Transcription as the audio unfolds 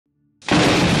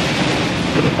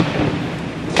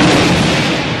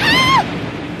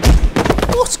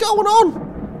What's going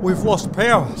on? We've lost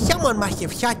power. Someone must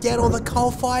have shut down all the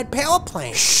coal-fired power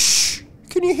plants. Shh!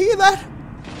 Can you hear that?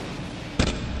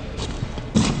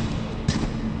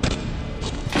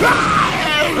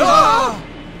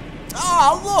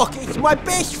 Oh, look, it's my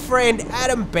best friend,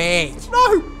 Adam Baird.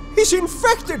 No! He's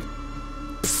infected!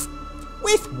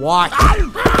 With what?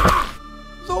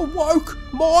 The woke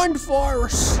mind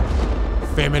virus.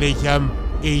 Feminism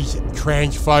is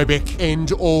transphobic.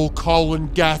 End all coal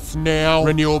and gas now.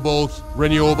 Renewables.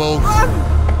 Renewables. Run!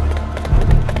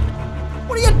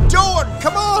 What are you doing?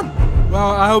 Come on!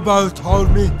 Well, Elbow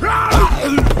told me.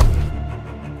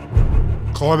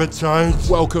 Climate change.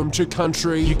 Welcome to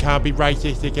country. You can't be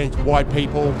racist against white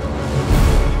people.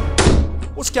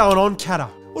 What's going on, Katter?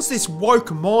 What's this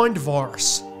woke mind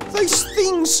virus? These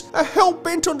things are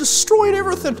hell-bent on destroying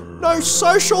everything. No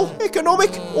social,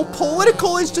 economic, or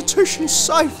political institution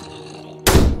safe.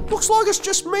 Looks like it's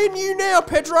just me and you now,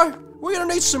 Pedro. We're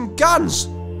gonna need some guns.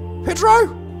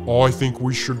 Pedro? I think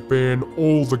we should ban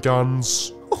all the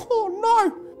guns. Oh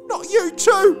no, not you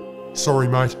too. Sorry,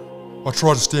 mate. I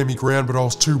tried to stand me ground, but I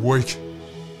was too weak.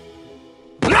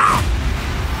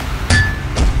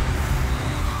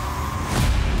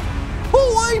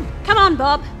 Pauline! Come on,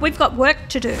 Bob. We've got work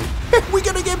to do. We're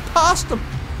gonna get past them.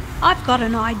 I've got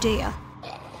an idea.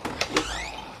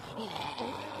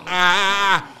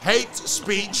 Hate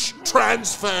speech,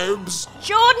 transphobes.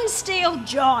 Jordan Steele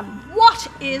John, what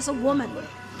is a woman?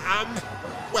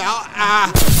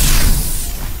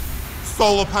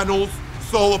 Solar panels,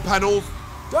 solar panels.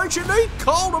 Don't you need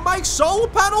coal to make solar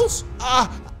panels?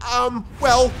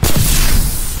 Well,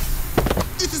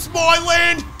 this is my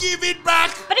land, give it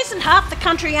back. But isn't half the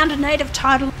country under native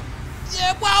title?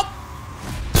 Yeah, well.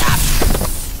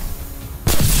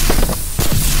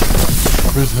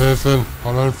 Miss Hanson,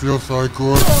 I don't feel so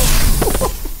good.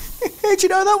 How'd you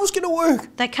know that was gonna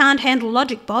work? They can't handle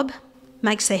logic, Bob.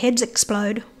 Makes their heads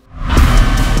explode.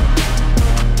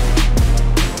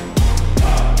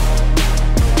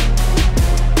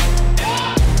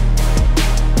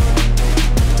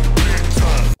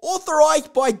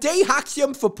 Authorised by D.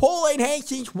 Huxham for Pauline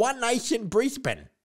Hanson's One Nation Brisbane.